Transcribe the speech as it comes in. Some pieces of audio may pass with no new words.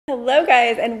Hello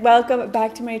guys, and welcome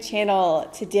back to my channel.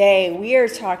 Today we are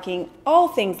talking all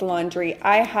things laundry.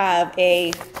 I have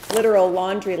a literal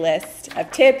laundry list of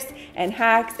tips and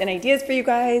hacks and ideas for you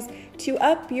guys to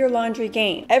up your laundry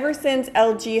game. Ever since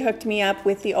LG hooked me up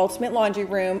with the Ultimate Laundry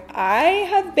Room, I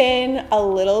have been a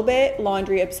little bit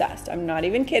laundry obsessed. I'm not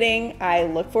even kidding. I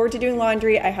look forward to doing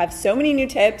laundry. I have so many new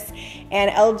tips,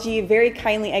 and LG very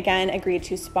kindly again agreed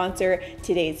to sponsor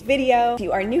today's video. If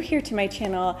you are new here to my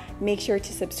channel, make sure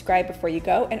to subscribe before you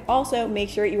go, and also make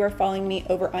sure you are following me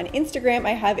over on Instagram.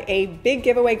 I have a big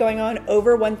giveaway going on,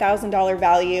 over $1,000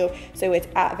 value, so it's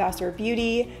at Vassar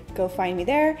Beauty. Go find me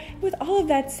there. With all of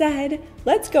that said,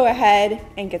 let's go ahead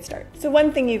and get started. So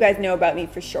one thing you guys know about me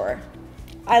for sure,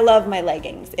 I love my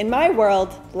leggings. In my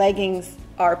world, leggings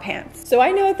are pants. So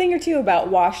I know a thing or two about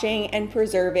washing and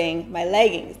preserving my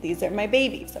leggings. These are my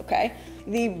babies, okay?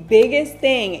 The biggest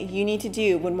thing you need to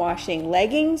do when washing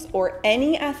leggings or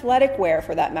any athletic wear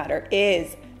for that matter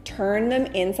is turn them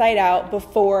inside out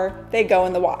before they go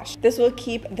in the wash. This will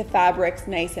keep the fabrics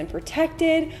nice and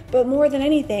protected, but more than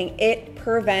anything, it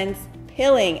prevents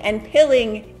pilling, and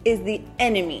pilling is the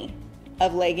enemy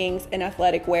of leggings and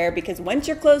athletic wear, because once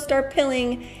your clothes start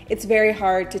pilling, it's very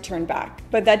hard to turn back.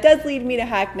 But that does lead me to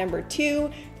hack number 2,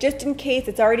 just in case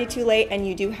it's already too late and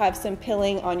you do have some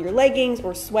pilling on your leggings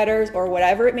or sweaters or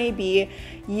whatever it may be,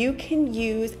 you can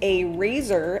use a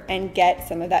razor and get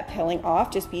some of that pilling off.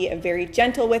 Just be very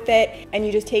gentle with it, and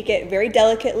you just take it very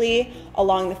delicately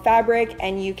along the fabric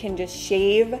and you can just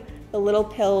shave the little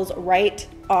pills right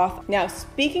off. Now,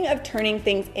 speaking of turning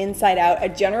things inside out, a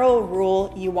general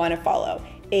rule you want to follow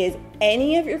is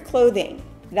any of your clothing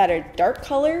that are dark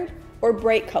colored or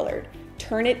bright colored,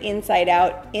 turn it inside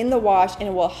out in the wash and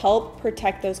it will help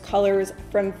protect those colors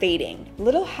from fading.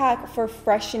 Little hack for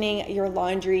freshening your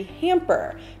laundry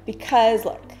hamper, because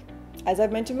look, as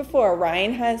I've mentioned before,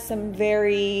 Ryan has some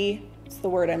very, what's the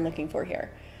word I'm looking for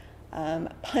here?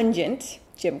 Pungent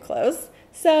gym clothes.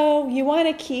 So you want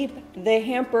to keep the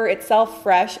hamper itself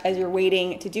fresh as you're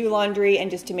waiting to do laundry and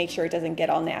just to make sure it doesn't get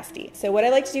all nasty. So what I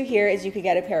like to do here is you could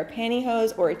get a pair of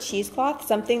pantyhose or a cheesecloth,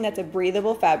 something that's a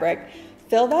breathable fabric,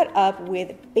 fill that up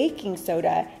with baking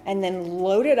soda, and then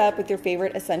load it up with your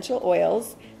favorite essential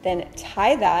oils. Then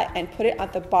tie that and put it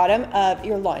at the bottom of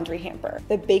your laundry hamper.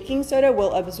 The baking soda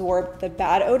will absorb the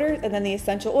bad odors, and then the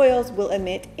essential oils will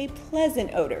emit a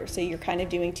pleasant odor. So you're kind of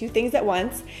doing two things at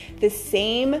once. The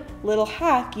same little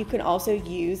hack you can also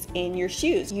use in your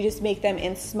shoes. You just make them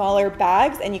in smaller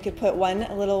bags, and you could put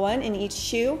a little one in each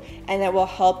shoe, and that will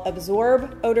help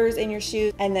absorb odors in your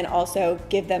shoes and then also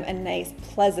give them a nice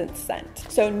pleasant scent.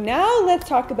 So now let's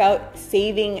talk about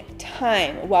saving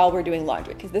time while we're doing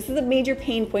laundry, because this is a major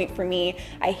pain point for me.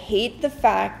 I hate the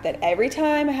fact that every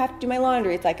time I have to do my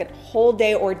laundry, it's like a whole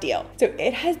day ordeal. So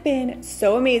it has been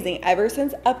so amazing ever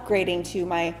since upgrading to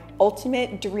my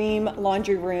ultimate dream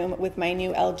laundry room with my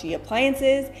new LG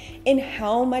appliances, in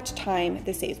how much time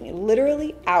this saves me,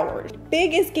 literally hours.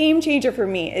 Biggest game changer for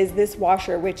me is this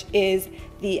washer, which is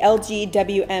the LG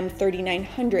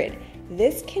WM3900.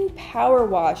 This can power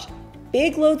wash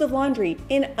big loads of laundry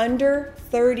in under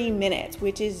 30 minutes,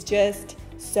 which is just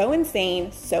so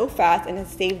insane, so fast, and has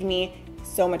saved me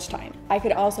so much time. I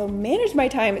could also manage my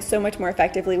time so much more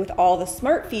effectively with all the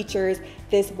smart features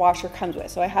this washer comes with.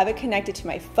 So I have it connected to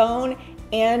my phone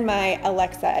and my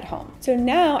Alexa at home. So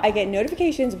now I get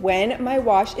notifications when my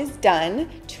wash is done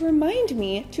to remind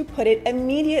me to put it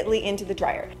immediately into the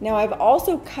dryer. Now I've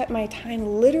also cut my time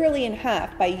literally in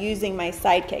half by using my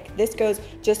Sidekick. This goes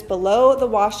just below the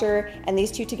washer, and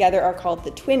these two together are called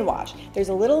the Twin Wash. There's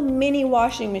a little mini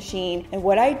washing machine, and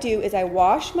what I do is I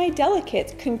wash my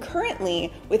delicates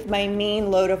concurrently with my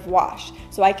main load of wash.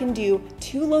 So I can do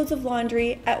 2 loads of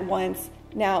laundry at once.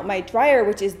 Now my dryer,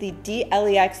 which is the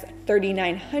DLEX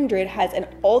 3900, has an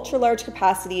ultra large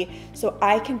capacity, so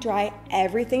I can dry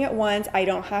everything at once. I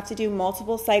don't have to do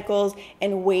multiple cycles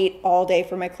and wait all day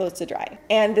for my clothes to dry.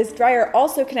 And this dryer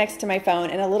also connects to my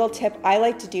phone, and a little tip I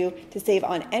like to do to save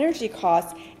on energy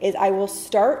costs is I will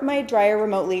start my dryer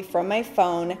remotely from my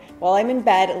phone while I'm in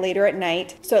bed later at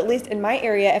night. So at least in my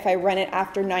area, if I run it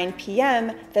after 9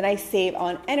 p.m., then I save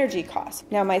on energy costs.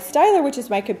 Now my styler, which is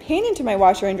my companion to my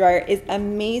washer and dryer, is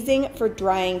amazing for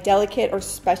drying delicate or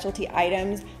specialty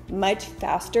items much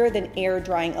faster than air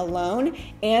drying alone.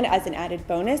 And as an added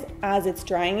bonus, as it's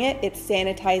drying it, it's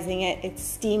sanitizing it, it's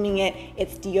steaming it,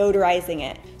 it's deodorizing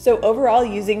it. So overall,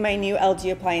 using my new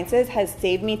LG appliances has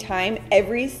saved me time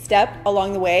every step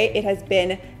along the way. It has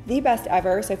been the best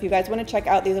ever. So if you guys want to check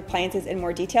out these appliances in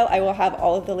more detail, I will have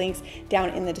all of the links down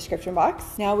in the description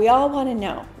box. Now we all want to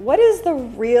know, what is the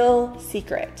real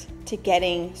secret to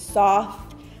getting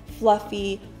soft,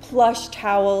 fluffy, plush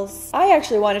towels. I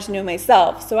actually wanted to know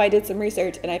myself, so I did some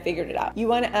research and I figured it out. You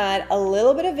want to add a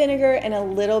little bit of vinegar and a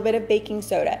little bit of baking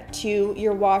soda to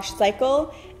your wash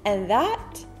cycle, and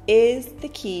that is the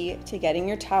key to getting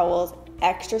your towels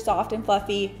extra soft and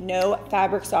fluffy, no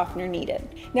fabric softener needed.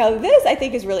 Now this I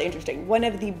think is really interesting. One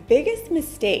of the biggest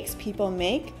mistakes people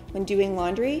make when doing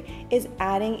laundry is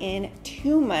adding in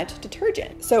too much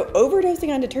detergent. So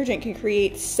overdosing on detergent can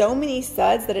create so many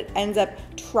suds that it ends up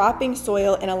trapping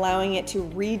soil and allowing it to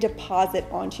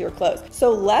redeposit onto your clothes.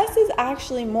 So less is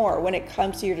actually more when it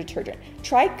comes to your detergent.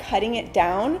 Try cutting it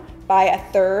down by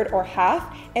a third or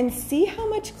half and see how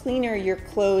much cleaner your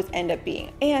clothes end up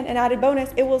being. And an added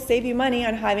bonus, it will save you money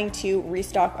on having to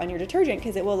restock on your detergent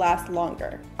because it will last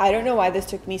longer. I don't know why this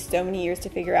took me so many years to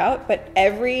figure out, but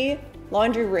every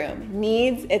laundry room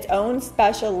needs its own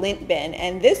special lint bin,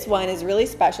 and this one is really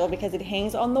special because it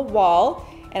hangs on the wall,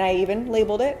 and I even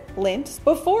labeled it lint.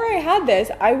 Before I had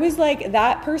this, I was like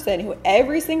that person who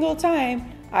every single time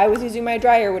I was using my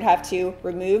dryer would have to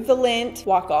remove the lint,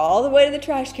 walk all the way to the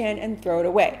trash can, and throw it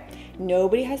away.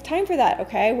 Nobody has time for that,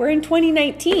 okay? We're in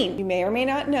 2019. You may or may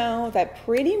not know that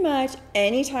pretty much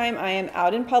anytime I am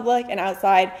out in public and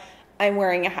outside, I'm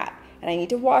wearing a hat. And I need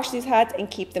to wash these hats and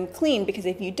keep them clean, because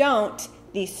if you don't,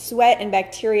 the sweat and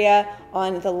bacteria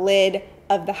on the lid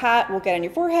of the hat will get on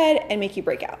your forehead and make you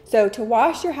break out. So to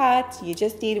wash your hats, you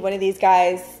just need one of these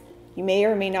guys. You may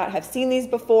or may not have seen these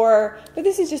before, but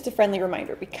this is just a friendly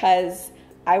reminder because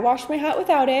I washed my hat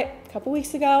without it a couple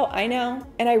weeks ago, I know,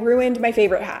 and I ruined my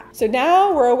favorite hat. So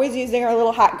now we're always using our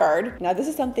little hat guard. Now this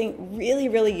is something really,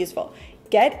 really useful.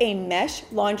 Get a mesh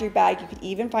laundry bag. You could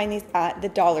even find these at the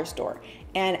dollar store.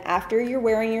 And after you're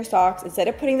wearing your socks, instead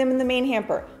of putting them in the main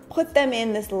hamper, put them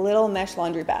in this little mesh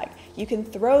laundry bag. You can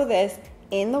throw this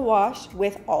in the wash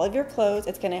with all of your clothes.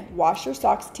 It's gonna wash your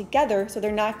socks together so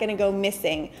they're not gonna go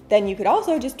missing. Then you could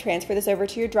also just transfer this over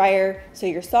to your dryer so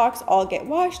your socks all get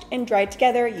washed and dried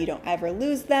together. You don't ever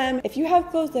lose them. If you have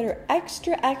clothes that are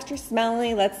extra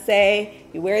smelly, let's say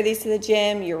you wear these to the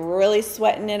gym, you're really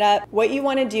sweating it up, what you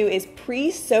wanna do is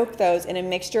pre-soak those in a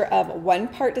mixture of 1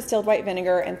 part distilled white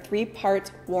vinegar and 3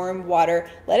 parts warm water.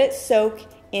 Let it soak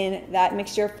in that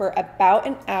mixture for about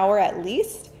an hour at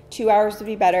least. 2 hours would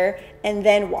be better, and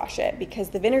then wash it, because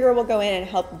the vinegar will go in and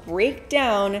help break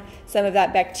down some of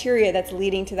that bacteria that's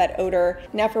leading to that odor.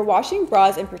 Now for washing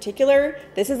bras in particular,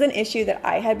 this is an issue that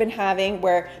I had been having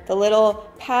where the little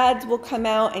pads will come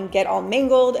out and get all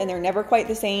mangled and they're never quite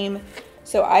the same.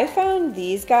 So I found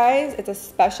these guys. It's a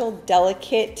special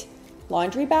delicate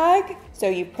laundry bag. So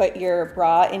you put your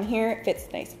bra in here, it fits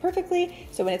nice perfectly.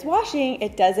 So when it's washing,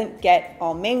 it doesn't get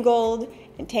all mangled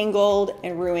and tangled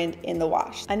and ruined in the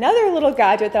wash. Another little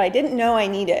gadget that I didn't know I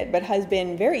needed but has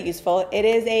been very useful, it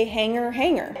is a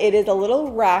hanger. It is a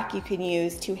little rack you can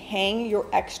use to hang your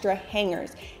extra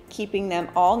hangers, keeping them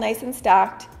all nice and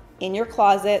stacked in your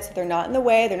closet so they're not in the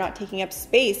way, they're not taking up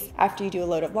space after you do a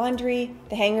load of laundry.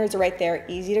 The hangers are right there,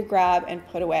 easy to grab and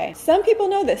put away. Some people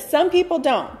know this, some people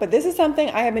don't, but this is something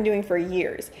I have been doing for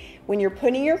years. When you're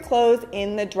putting your clothes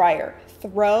in the dryer,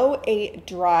 throw a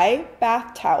dry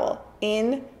bath towel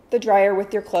in the dryer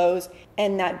with your clothes,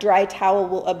 and that dry towel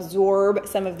will absorb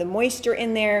some of the moisture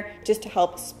in there just to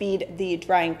help speed the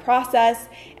drying process.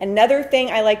 Another thing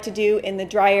I like to do in the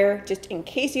dryer, just in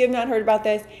case you have not heard about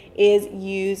this, is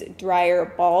use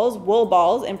dryer balls, wool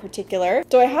balls in particular.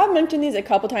 So I have mentioned these a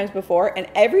couple times before, and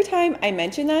every time I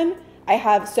mention them, I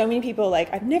have so many people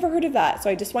like, I've never heard of that. So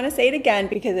I just want to say it again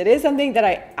because it is something that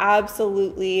I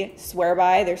absolutely swear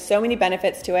by. There's so many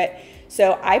benefits to it.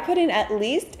 So I put in at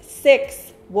least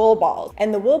 6 wool balls,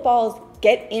 and the wool balls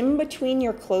get in between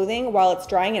your clothing while it's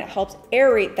drying, and it helps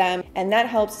aerate them, and that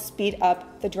helps speed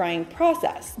up the drying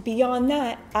process. Beyond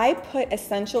that, I put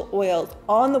essential oils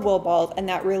on the wool balls, and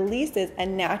that releases a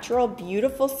natural,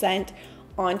 beautiful scent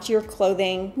onto your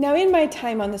clothing. Now, in my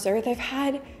time on this earth, I've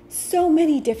had so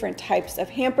many different types of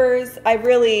hampers. I've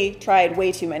really tried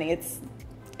way too many. It's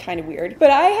kind of weird,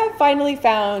 but I have finally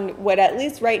found what, at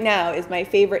least right now, is my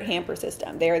favorite hamper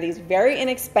system. They are these very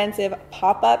inexpensive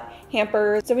pop-up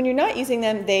hampers. So when you're not using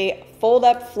them, they fold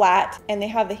up flat, and they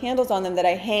have the handles on them that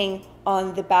I hang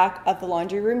on the back of the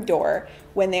laundry room door.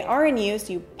 When they are in use,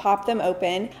 you pop them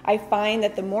open. I find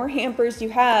that the more hampers you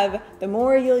have, the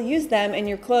more you'll use them, and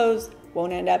your clothes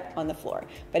won't end up on the floor.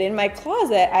 But in my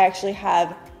closet, I actually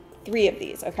have 3 of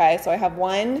these, okay? So I have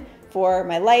one for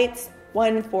my lights,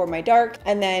 one for my dark,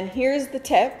 and then here's the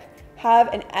tip.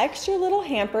 Have an extra little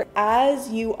hamper as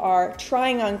you are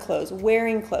trying on clothes,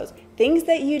 wearing clothes, things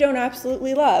that you don't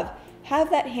absolutely love. have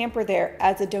that hamper there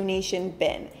as a donation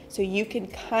bin. So you can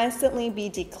constantly be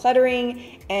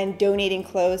decluttering and donating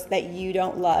clothes that you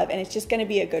don't love. And it's just gonna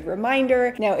be a good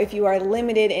reminder. Now, if you are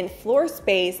limited in floor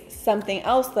space, something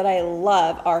else that I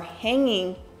love are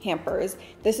hanging hampers.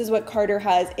 This is what Carter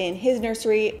has in his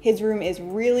nursery. His room is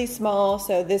really small,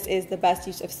 so this is the best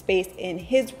use of space in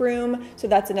his room. So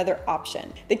that's another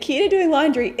option. The key to doing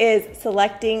laundry is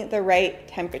selecting the right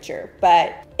temperature,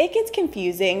 but it gets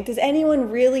confusing. Does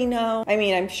anyone really know? I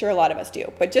mean, I'm sure a lot of us do,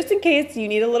 but just in case you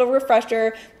need a little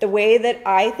refresher, the way that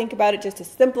I think about it, just to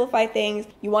simplify things,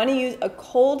 you want to use a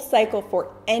cold cycle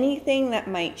for anything that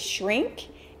might shrink,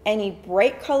 any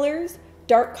bright colors,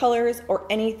 dark colors, or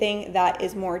anything that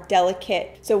is more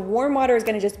delicate. So warm water is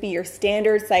going to just be your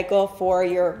standard cycle for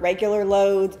your regular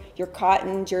loads, your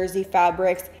cotton, jersey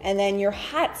fabrics, and then your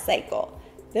hot cycle.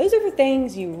 Those are for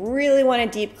things you really want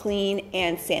to deep clean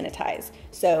and sanitize.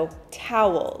 So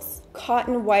towels,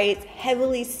 cotton whites,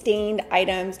 heavily stained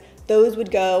items, those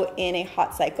would go in a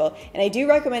hot cycle. And I do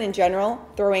recommend in general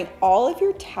throwing all of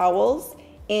your towels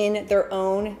in their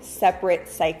own separate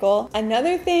cycle.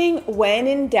 Another thing, when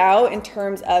in doubt in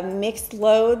terms of mixed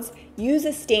loads, use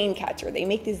a stain catcher. They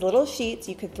make these little sheets,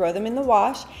 you could throw them in the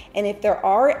wash, and if there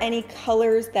are any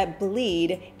colors that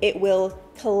bleed, it will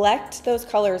collect those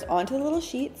colors onto the little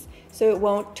sheets so it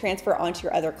won't transfer onto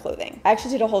your other clothing. I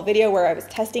actually did a whole video where I was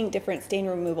testing different stain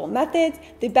removal methods.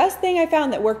 The best thing I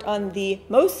found that worked on the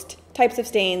most types of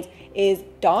stains is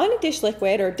Dawn dish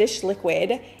liquid or dish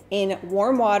liquid in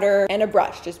warm water and a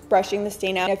brush, just brushing the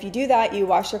stain out. Now, if you do that, you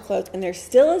wash your clothes and there's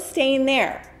still a stain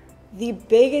there. The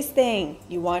biggest thing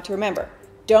you want to remember,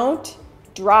 don't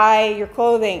dry your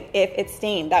clothing if it's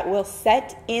stained. That will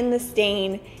set in the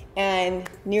stain and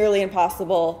nearly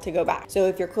impossible to go back. So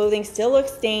if your clothing still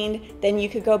looks stained, then you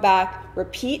could go back,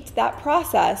 repeat that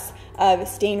process of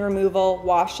stain removal,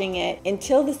 washing it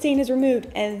until the stain is removed,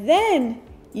 and then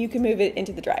you can move it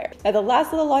into the dryer. Now, the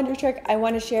last little laundry trick I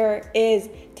want to share is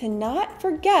to not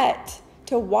forget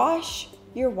to wash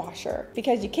your washer,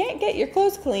 because you can't get your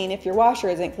clothes clean if your washer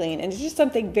isn't clean, and it's just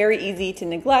something very easy to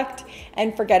neglect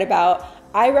and forget about.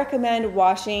 I recommend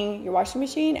washing your washing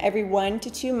machine every 1 to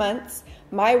 2 months.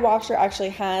 My washer actually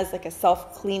has like a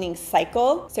self-cleaning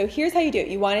cycle. So here's how you do it.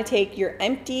 You want to take your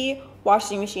empty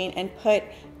washing machine and put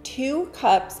 2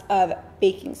 cups of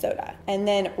baking soda and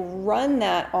then run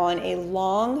that on a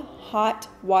long hot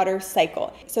water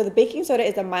cycle. So the baking soda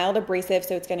is a mild abrasive,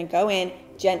 so it's going to go in,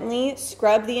 gently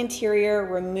scrub the interior,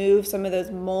 remove some of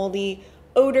those moldy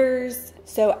odors.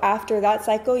 So after that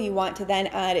cycle, you want to then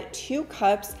add 2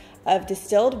 cups of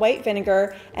distilled white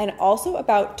vinegar and also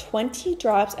about 20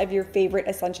 drops of your favorite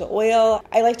essential oil.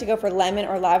 I like to go for lemon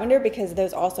or lavender because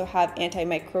those also have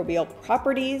antimicrobial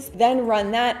properties. Then run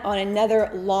that on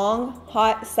another long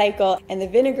hot cycle, and the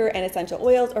vinegar and essential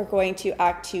oils are going to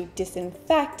act to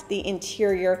disinfect the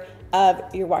interior of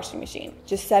your washing machine.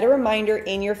 Just set a reminder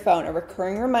in your phone, a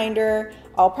recurring reminder.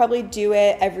 I'll probably do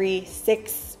it every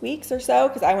 6 weeks or so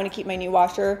because I want to keep my new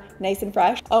washer nice and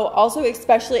fresh. Oh, also,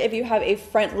 especially if you have a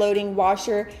front-loading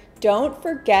washer, don't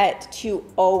forget to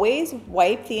always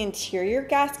wipe the interior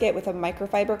gasket with a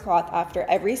microfiber cloth after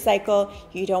every cycle.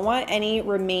 You don't want any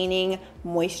remaining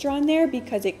moisture on there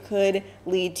because it could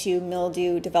lead to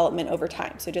mildew development over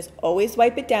time. So just always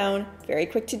wipe it down, very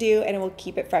quick to do, and it will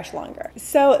keep it fresh longer.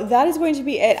 So that is going to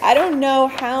be it. I don't know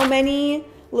how many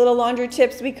little laundry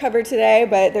tips we covered today,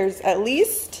 but there's at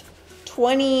least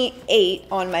 28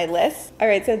 on my list. All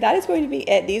right, so that is going to be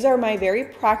it. These are my very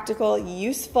practical,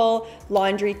 useful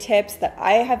laundry tips that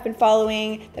I have been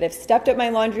following, that have stepped up my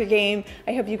laundry game.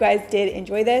 I hope you guys did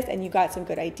enjoy this and you got some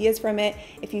good ideas from it.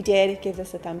 If you did, give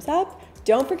this a thumbs up.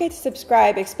 Don't forget to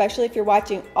subscribe, especially if you're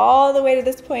watching all the way to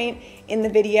this point in the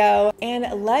video.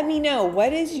 And let me know,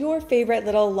 what is your favorite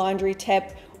little laundry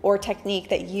tip or technique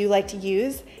that you like to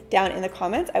use down in the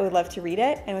comments. I would love to read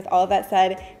it. And with all of that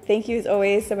said, thank you as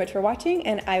always so much for watching,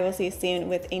 and I will see you soon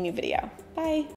with a new video. Bye.